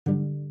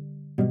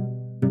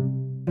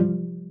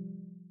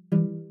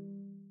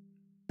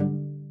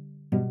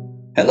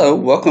Hello,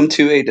 welcome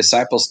to a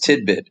Disciples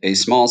Tidbit, a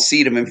small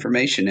seed of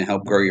information to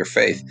help grow your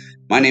faith.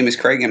 My name is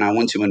Craig, and I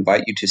want to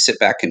invite you to sit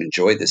back and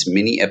enjoy this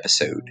mini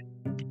episode.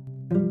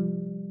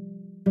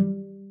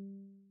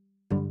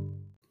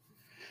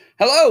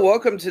 Hello,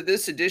 welcome to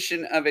this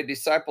edition of a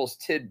Disciples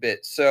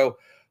Tidbit. So,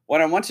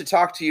 what I want to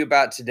talk to you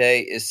about today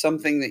is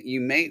something that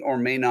you may or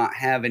may not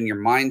have in your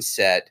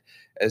mindset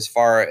as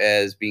far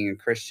as being a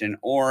Christian,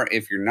 or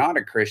if you're not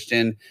a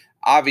Christian,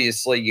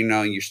 obviously,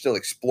 you're still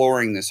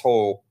exploring this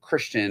whole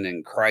Christian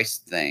and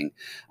Christ thing.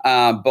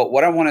 But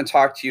what I want to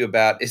talk to you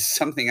about is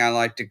something I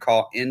like to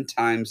call end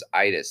times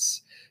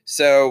itis.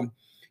 So,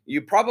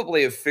 you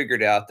probably have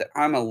figured out that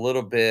I'm a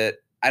little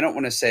bit, I don't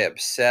want to say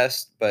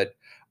obsessed, but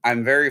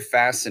I'm very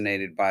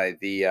fascinated by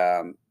the,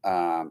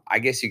 I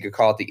guess you could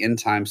call it the end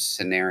time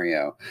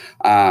scenario.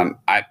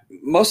 I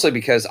mostly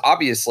because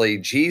obviously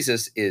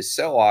Jesus is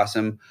so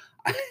awesome.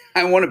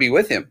 I want to be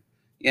with him.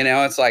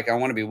 It's like I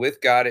want to be with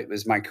God. It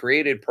was my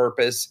created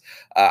purpose.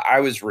 I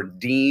was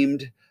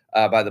redeemed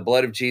by the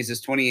blood of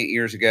Jesus 28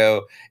 years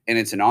ago, and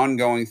it's an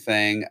ongoing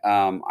thing.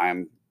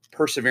 I'm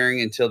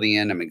persevering until the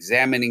end. I'm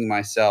examining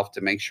myself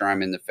to make sure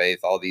I'm in the faith.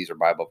 All these are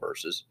Bible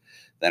verses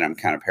that I'm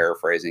kind of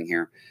paraphrasing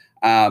here.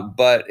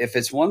 But if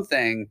it's one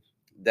thing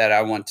that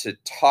I want to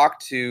talk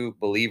to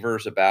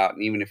believers about,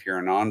 and even if you're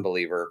a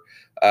non-believer,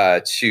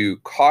 to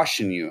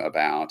caution you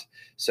about,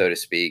 so to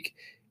speak,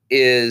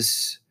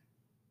 is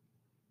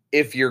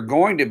if you're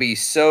going to be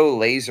so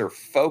laser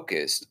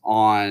focused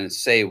on,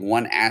 say,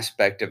 one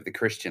aspect of the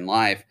Christian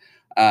life,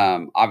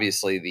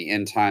 obviously the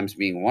end times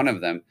being one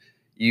of them,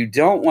 you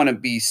don't want to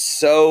be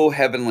so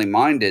heavenly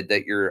minded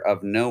that you're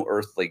of no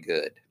earthly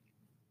good.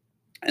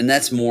 And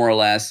that's more or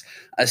less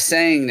a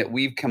saying that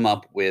we've come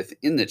up with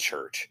in the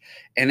church.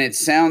 And it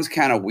sounds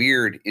kind of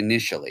weird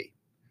initially,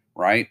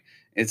 right?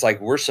 It's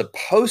like we're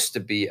supposed to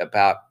be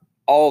about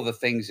all the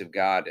things of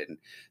God, and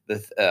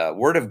the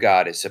Word of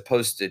God is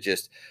supposed to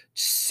just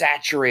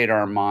saturate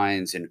our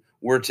minds, and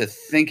we're to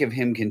think of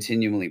Him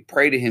continually,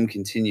 pray to Him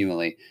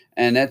continually.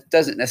 And that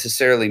doesn't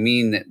necessarily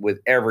mean that with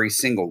every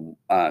single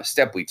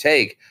step we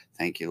take,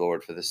 thank you,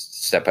 Lord, for this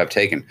step I've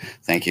taken.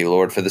 Thank you,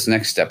 Lord, for this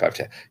next step I've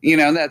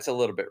taken. That's a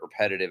little bit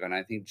repetitive. And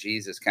I think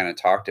Jesus kind of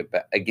talked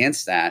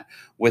against that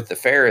with the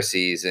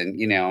Pharisees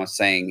and,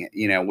 saying,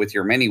 with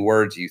your many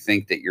words, you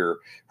think that you're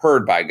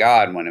heard by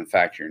God when in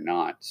fact you're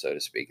not, so to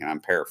speak. And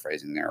I'm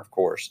paraphrasing there, of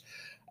course.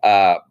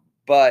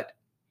 But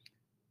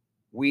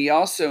we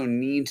also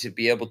need to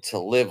be able to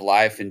live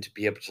life and to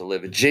be able to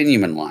live a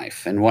genuine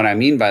life. And what I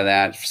mean by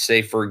that,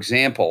 say, for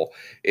example,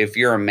 if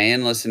you're a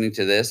man listening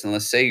to this, and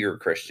let's say you're a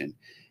Christian,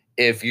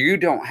 if you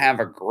don't have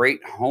a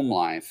great home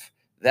life,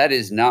 that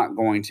is not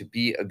going to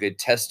be a good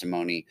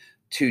testimony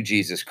to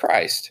Jesus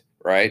Christ,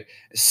 right?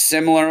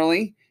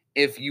 Similarly,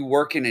 if you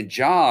work in a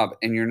job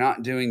and you're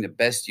not doing the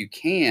best you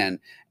can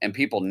and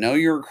people know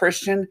you're a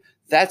Christian,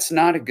 that's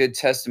not a good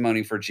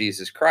testimony for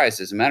Jesus Christ.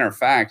 As a matter of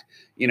fact,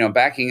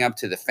 backing up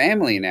to the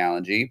family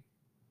analogy,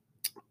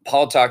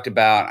 Paul talked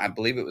about, I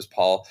believe it was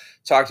Paul,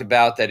 talked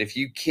about that if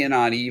you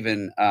cannot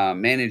even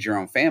manage your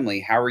own family,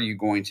 how are you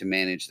going to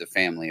manage the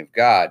family of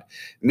God?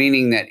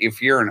 Meaning that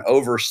if you're an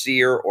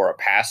overseer or a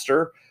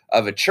pastor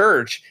of a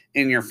church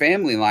and your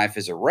family life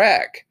is a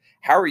wreck,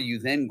 how are you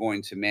then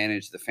going to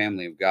manage the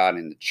family of God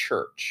in the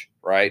church,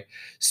 right?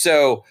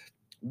 So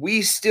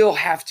we still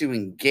have to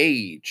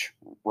engage,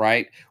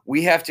 right?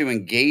 We have to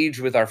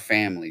engage with our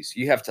families.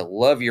 You have to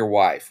love your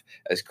wife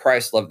as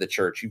Christ loved the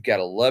church. You've got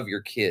to love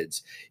your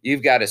kids.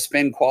 You've got to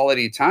spend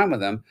quality time with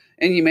them.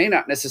 And you may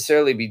not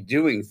necessarily be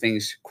doing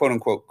things, quote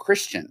unquote,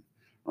 Christian,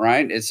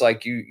 right? It's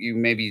like you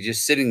may be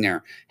just sitting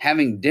there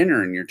having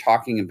dinner and you're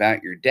talking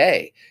about your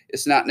day.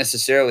 It's not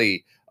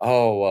necessarily,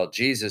 oh, well,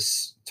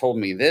 Jesus told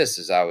me this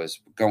as I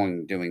was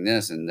doing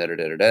this and da da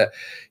da da da.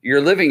 You're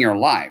living your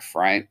life,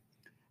 right?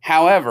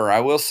 However,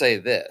 I will say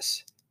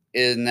this,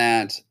 in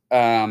that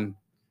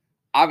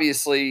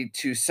obviously,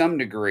 to some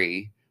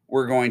degree,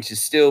 we're going to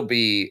still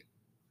be,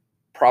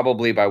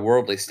 probably by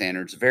worldly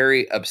standards,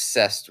 very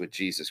obsessed with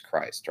Jesus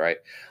Christ, right?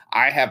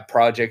 I have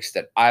projects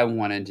that I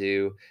want to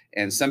do,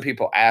 and some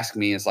people ask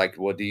me, it's like,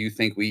 well, do you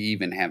think we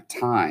even have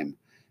time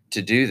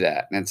to do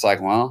that? And it's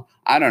like, well,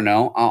 I don't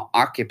know. I'll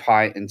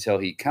occupy until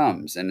he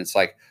comes. And it's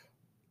like,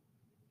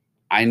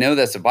 I know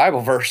that's a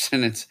Bible verse,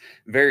 and it's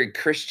very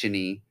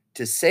Christian-y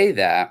to say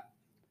that,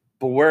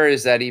 but where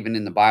is that even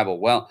in the Bible?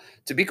 Well,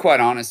 to be quite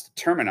honest,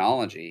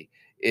 terminology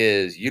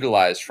is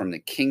utilized from the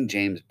King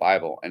James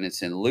Bible, and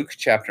it's in Luke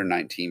chapter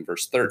 19,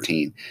 verse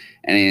 13.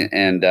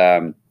 And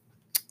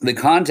the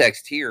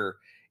context here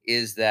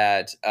is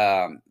that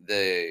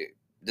the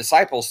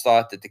disciples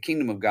thought that the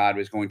kingdom of God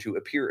was going to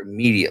appear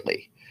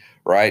immediately,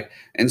 right?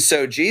 And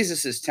so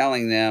Jesus is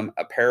telling them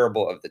a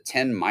parable of the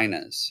 10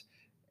 minas.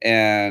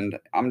 And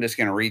I'm just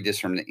going to read this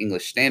from the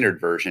English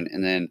Standard Version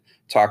and then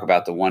talk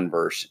about the one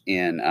verse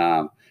in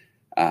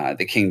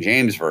the King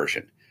James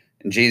Version.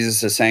 And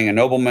Jesus is saying, a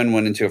nobleman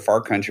went into a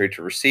far country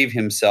to receive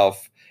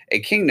himself a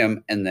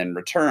kingdom and then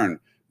return.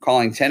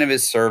 Calling 10 of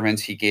his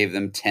servants, he gave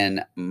them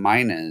 10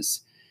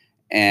 minas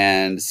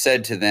and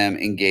said to them,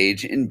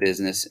 engage in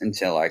business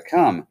until I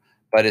come.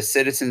 But his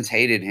citizens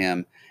hated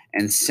him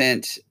and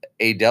sent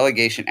a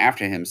delegation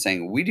after him,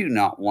 saying, "We do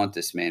not want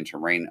this man to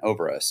reign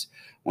over us."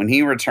 When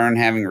he returned,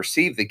 having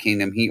received the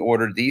kingdom, he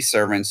ordered these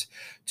servants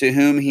to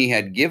whom he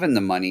had given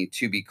the money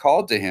to be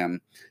called to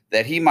him,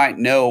 that he might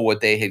know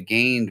what they had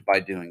gained by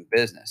doing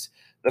business.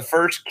 The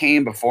first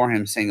came before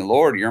him, saying,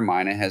 "Lord, your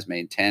mina has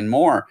made 10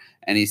 more."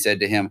 And he said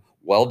to him,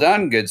 "Well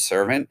done, good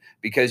servant,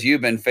 because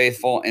you've been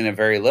faithful in a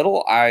very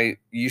little,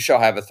 you shall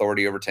have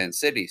authority over 10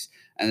 cities."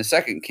 And the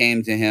second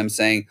came to him,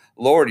 saying,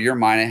 "Lord, your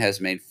mina has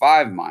made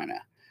 5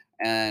 mina."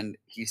 And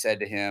he said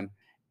to him,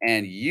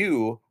 "And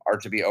you are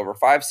to be over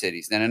 5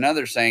 cities." Then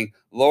another saying,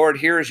 "Lord,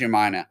 here is your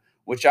mina,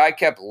 which I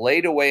kept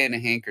laid away in a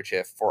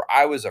handkerchief, for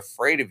I was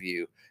afraid of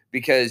you,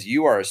 because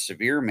you are a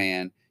severe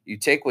man. You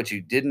take what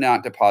you did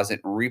not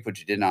deposit and reap what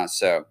you did not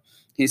sow."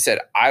 He said,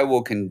 "I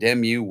will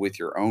condemn you with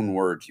your own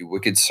words, you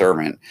wicked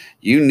servant.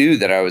 You knew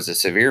that I was a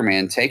severe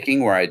man,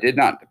 taking where I did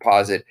not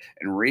deposit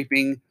and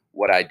reaping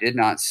what I did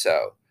not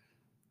sow.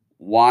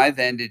 Why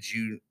then did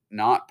you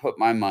not put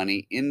my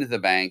money into the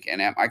bank,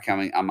 and at my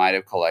coming I might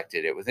have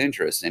collected it with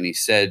interest?" And he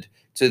said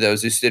to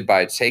those who stood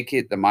by, "Take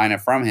it, the mina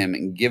from him,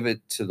 and give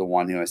it to the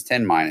one who has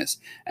 10 minas."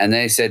 And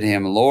they said to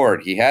him,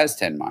 "Lord, he has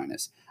 10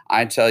 minas.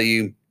 I tell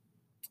you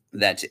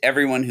that to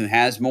everyone who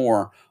has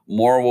more,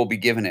 more will be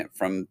given it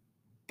from,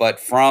 but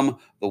from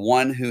the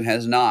one who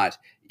has not,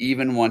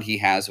 even what he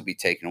has will be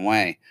taken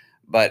away.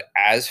 But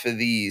as for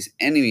these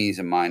enemies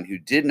of mine who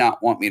did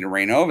not want me to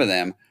reign over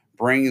them,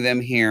 bring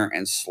them here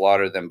and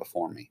slaughter them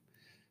before me."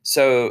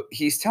 So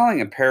he's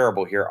telling a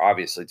parable here,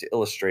 obviously, to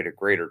illustrate a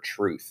greater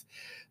truth,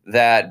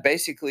 that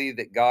basically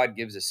that God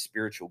gives us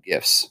spiritual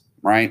gifts,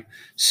 right?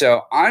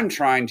 So I'm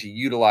trying to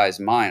utilize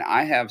mine.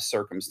 I have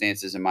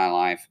circumstances in my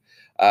life,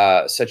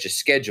 such as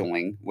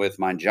scheduling with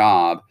my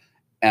job,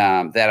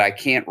 that I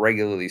can't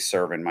regularly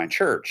serve in my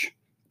church,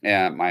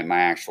 my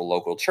actual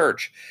local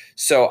church.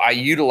 So I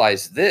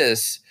utilize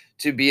this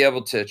to be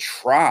able to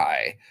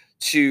try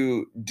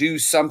to do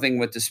something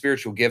with the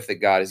spiritual gift that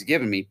God has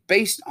given me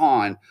based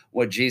on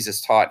what Jesus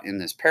taught in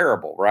this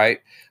parable, right?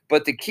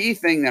 But the key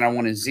thing that I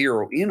want to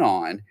zero in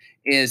on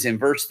is in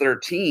verse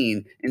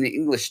 13 in the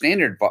English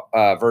Standard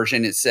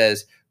Version. It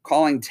says,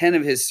 "Calling 10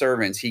 of his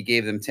servants, he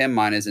gave them 10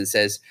 minas and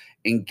says,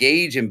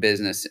 'Engage in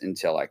business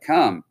until I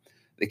come.'"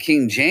 The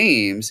King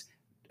James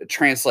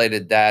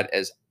translated that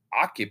as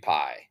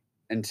 "occupy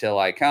until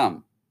I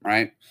come,"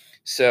 right?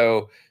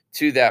 So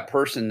to that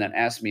person that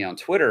asked me on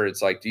Twitter,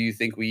 it's like, "Do you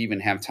think we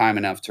even have time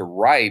enough to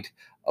write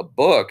a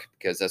book?"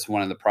 Because that's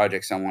one of the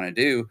projects I want to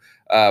do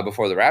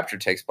before the rapture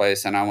takes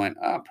place. And I went,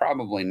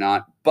 "Probably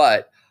not,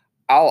 but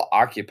I'll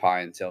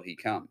occupy until he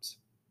comes."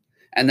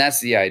 And that's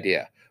the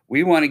idea.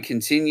 We want to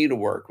continue to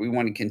work. We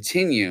want to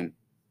continue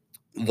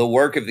the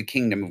work of the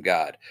kingdom of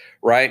God,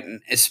 right?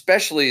 And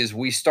especially as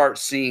we start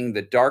seeing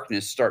the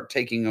darkness start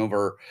taking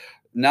over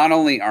not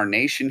only our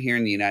nation here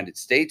in the United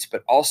States,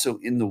 but also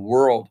in the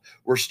world.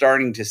 We're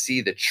starting to see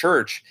the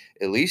church,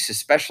 at least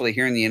especially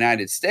here in the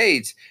United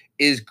States,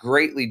 is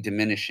greatly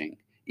diminishing.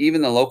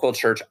 Even the local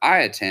church I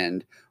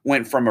attend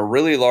went from a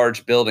really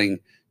large building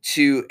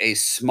to a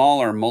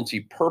smaller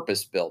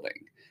multi-purpose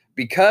building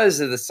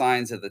because of the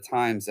signs of the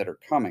times that are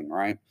coming,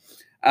 right?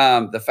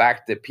 The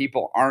fact that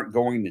people aren't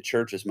going to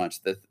church as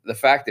much, the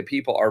fact that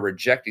people are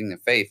rejecting the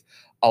faith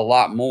a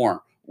lot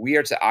more. We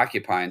are to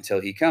occupy until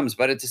he comes.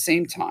 But at the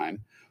same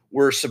time,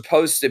 we're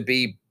supposed to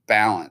be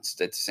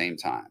balanced at the same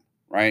time,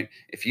 right?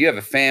 If you have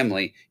a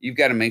family, you've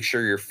got to make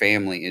sure your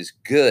family is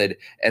good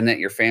and that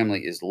your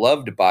family is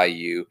loved by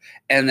you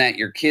and that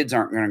your kids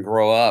aren't going to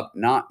grow up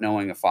not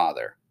knowing a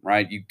father,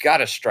 right? You've got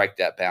to strike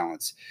that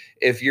balance.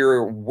 If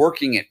you're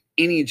working at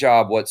any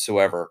job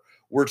whatsoever,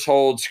 we're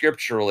told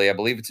scripturally, I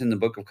believe it's in the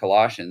book of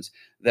Colossians,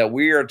 that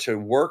we are to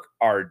work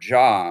our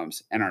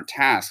jobs and our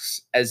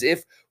tasks as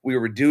if we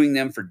were doing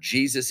them for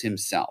Jesus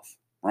himself,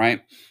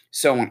 right?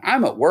 So when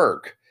I'm at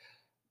work,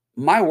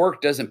 my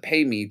work doesn't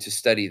pay me to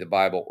study the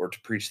Bible or to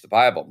preach the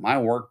Bible. My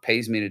work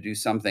pays me to do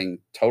something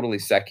totally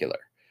secular,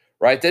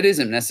 right? That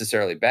isn't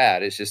necessarily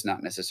bad. It's just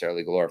not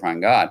necessarily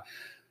glorifying God.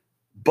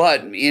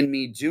 But in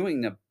me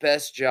doing the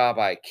best job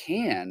I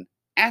can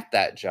at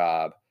that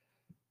job,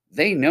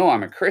 they know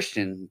I'm a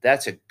Christian.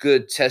 That's a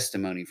good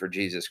testimony for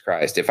Jesus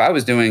Christ. If I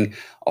was doing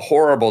a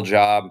horrible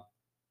job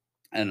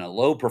and a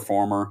low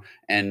performer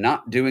and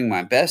not doing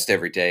my best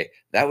every day,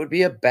 that would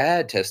be a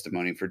bad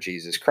testimony for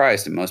Jesus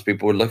Christ. And most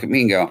people would look at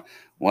me and go,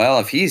 "Well,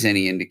 if he's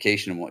any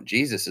indication of what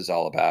Jesus is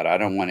all about, I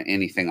don't want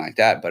anything like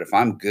that." But if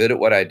I'm good at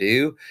what I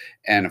do,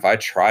 and if I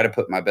try to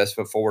put my best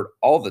foot forward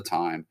all the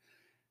time,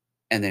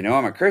 and they know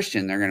I'm a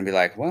Christian, they're going to be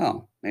like,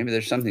 "Well, maybe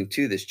there's something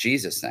to this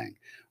Jesus thing."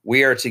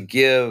 We are to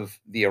give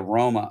the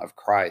aroma of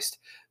Christ,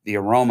 the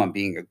aroma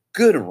being a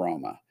good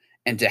aroma,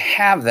 and to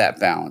have that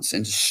balance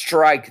and to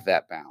strike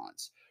that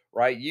balance,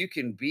 right? You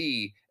can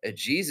be a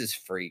Jesus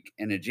freak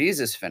and a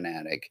Jesus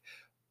fanatic,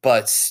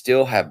 but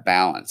still have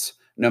balance.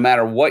 No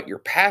matter what your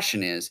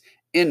passion is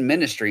in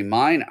ministry,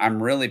 mine,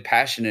 I'm really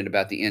passionate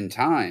about the end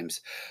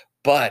times,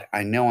 but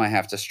I know I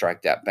have to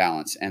strike that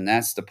balance. And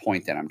that's the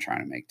point that I'm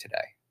trying to make today.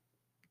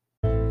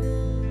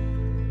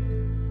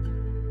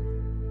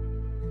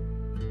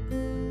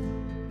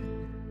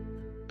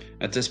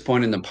 At this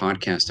point in the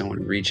podcast, I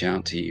want to reach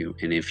out to you.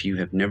 And if you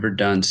have never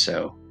done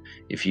so,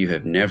 if you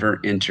have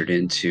never entered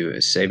into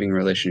a saving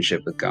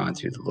relationship with God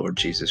through the Lord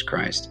Jesus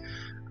Christ,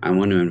 I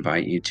want to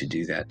invite you to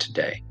do that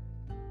today.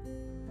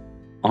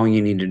 All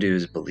you need to do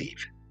is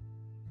believe.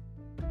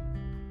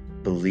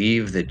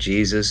 Believe that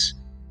Jesus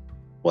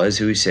was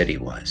who he said he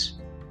was.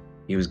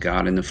 He was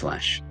God in the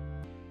flesh.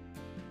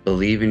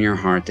 Believe in your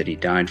heart that he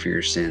died for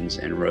your sins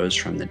and rose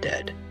from the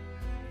dead.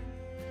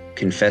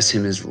 Confess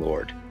him as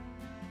Lord.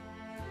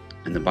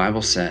 And the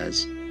Bible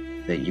says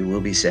that you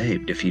will be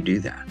saved if you do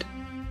that.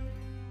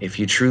 If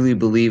you truly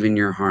believe in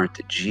your heart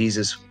that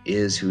Jesus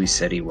is who he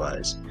said he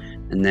was,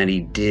 and that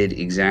he did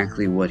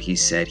exactly what he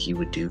said he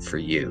would do for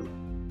you,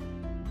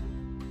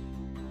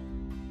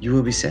 you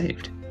will be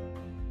saved.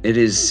 It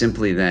is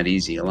simply that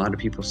easy. A lot of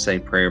people say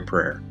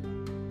prayer,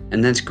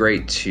 and that's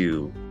great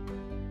to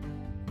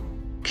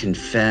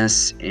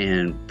confess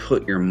and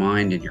put your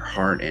mind and your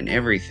heart and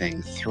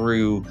everything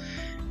through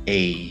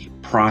a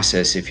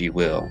process, if you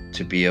will,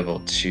 to be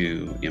able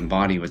to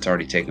embody what's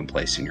already taken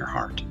place in your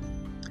heart.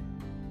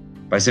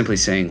 By simply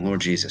saying, Lord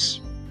Jesus,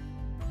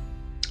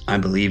 I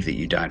believe that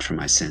you died for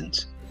my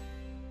sins.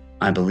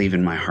 I believe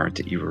in my heart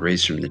that you were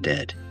raised from the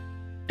dead,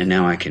 and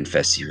now I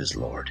confess you as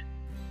Lord.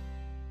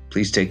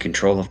 Please take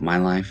control of my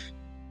life,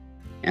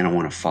 and I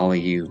want to follow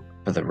you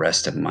for the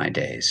rest of my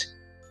days.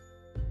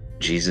 In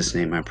Jesus'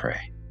 name I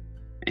pray.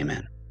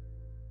 Amen.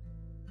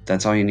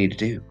 That's all you need to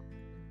do,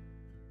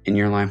 and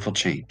your life will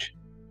change.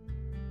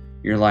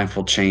 Your life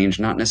will change,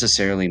 not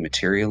necessarily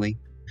materially,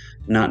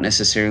 not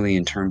necessarily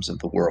in terms of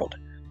the world,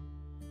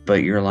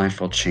 but your life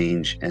will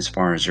change as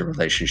far as your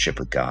relationship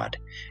with God,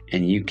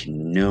 and you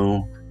can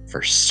know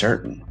for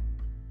certain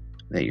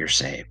that you're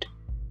saved.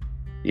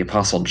 The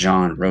Apostle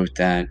John wrote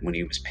that when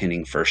he was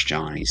penning 1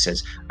 John. He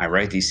says, I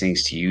write these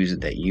things to you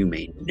that you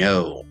may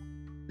know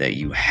that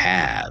you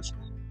have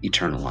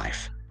eternal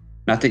life.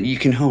 Not that you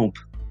can hope,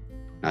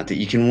 not that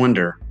you can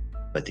wonder,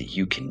 but that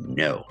you can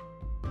know.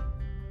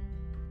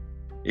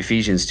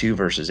 Ephesians 2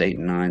 verses 8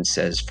 and 9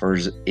 says, For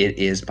it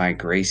is by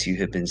grace you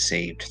have been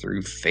saved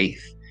through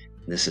faith.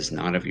 This is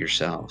not of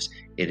yourselves.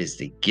 It is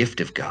the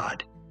gift of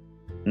God,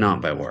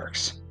 not by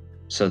works,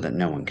 so that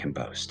no one can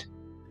boast.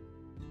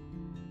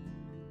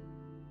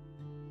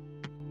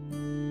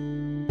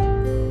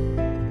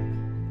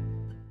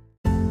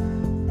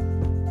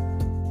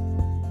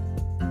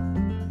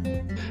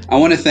 I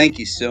want to thank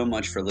you so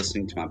much for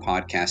listening to my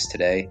podcast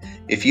today.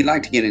 If you'd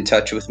like to get in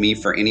touch with me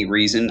for any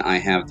reason, I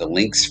have the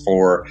links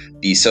for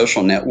the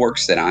social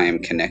networks that I am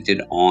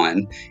connected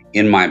on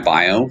in my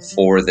bio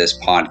for this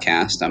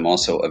podcast. I'm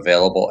also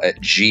available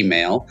at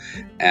Gmail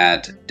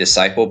at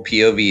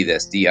disciplepov,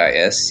 that's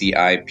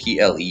DISCIPLEPOV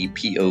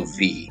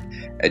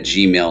at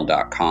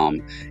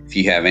gmail.com. If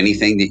you have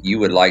anything that you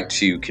would like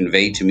to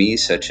convey to me,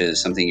 such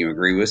as something you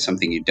agree with,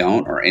 something you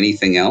don't, or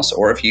anything else,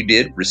 or if you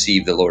did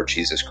receive the Lord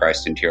Jesus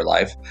Christ into your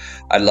life,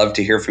 I'd love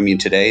to hear from you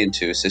today and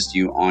to assist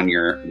you on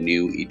your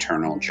new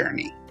eternal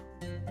journey.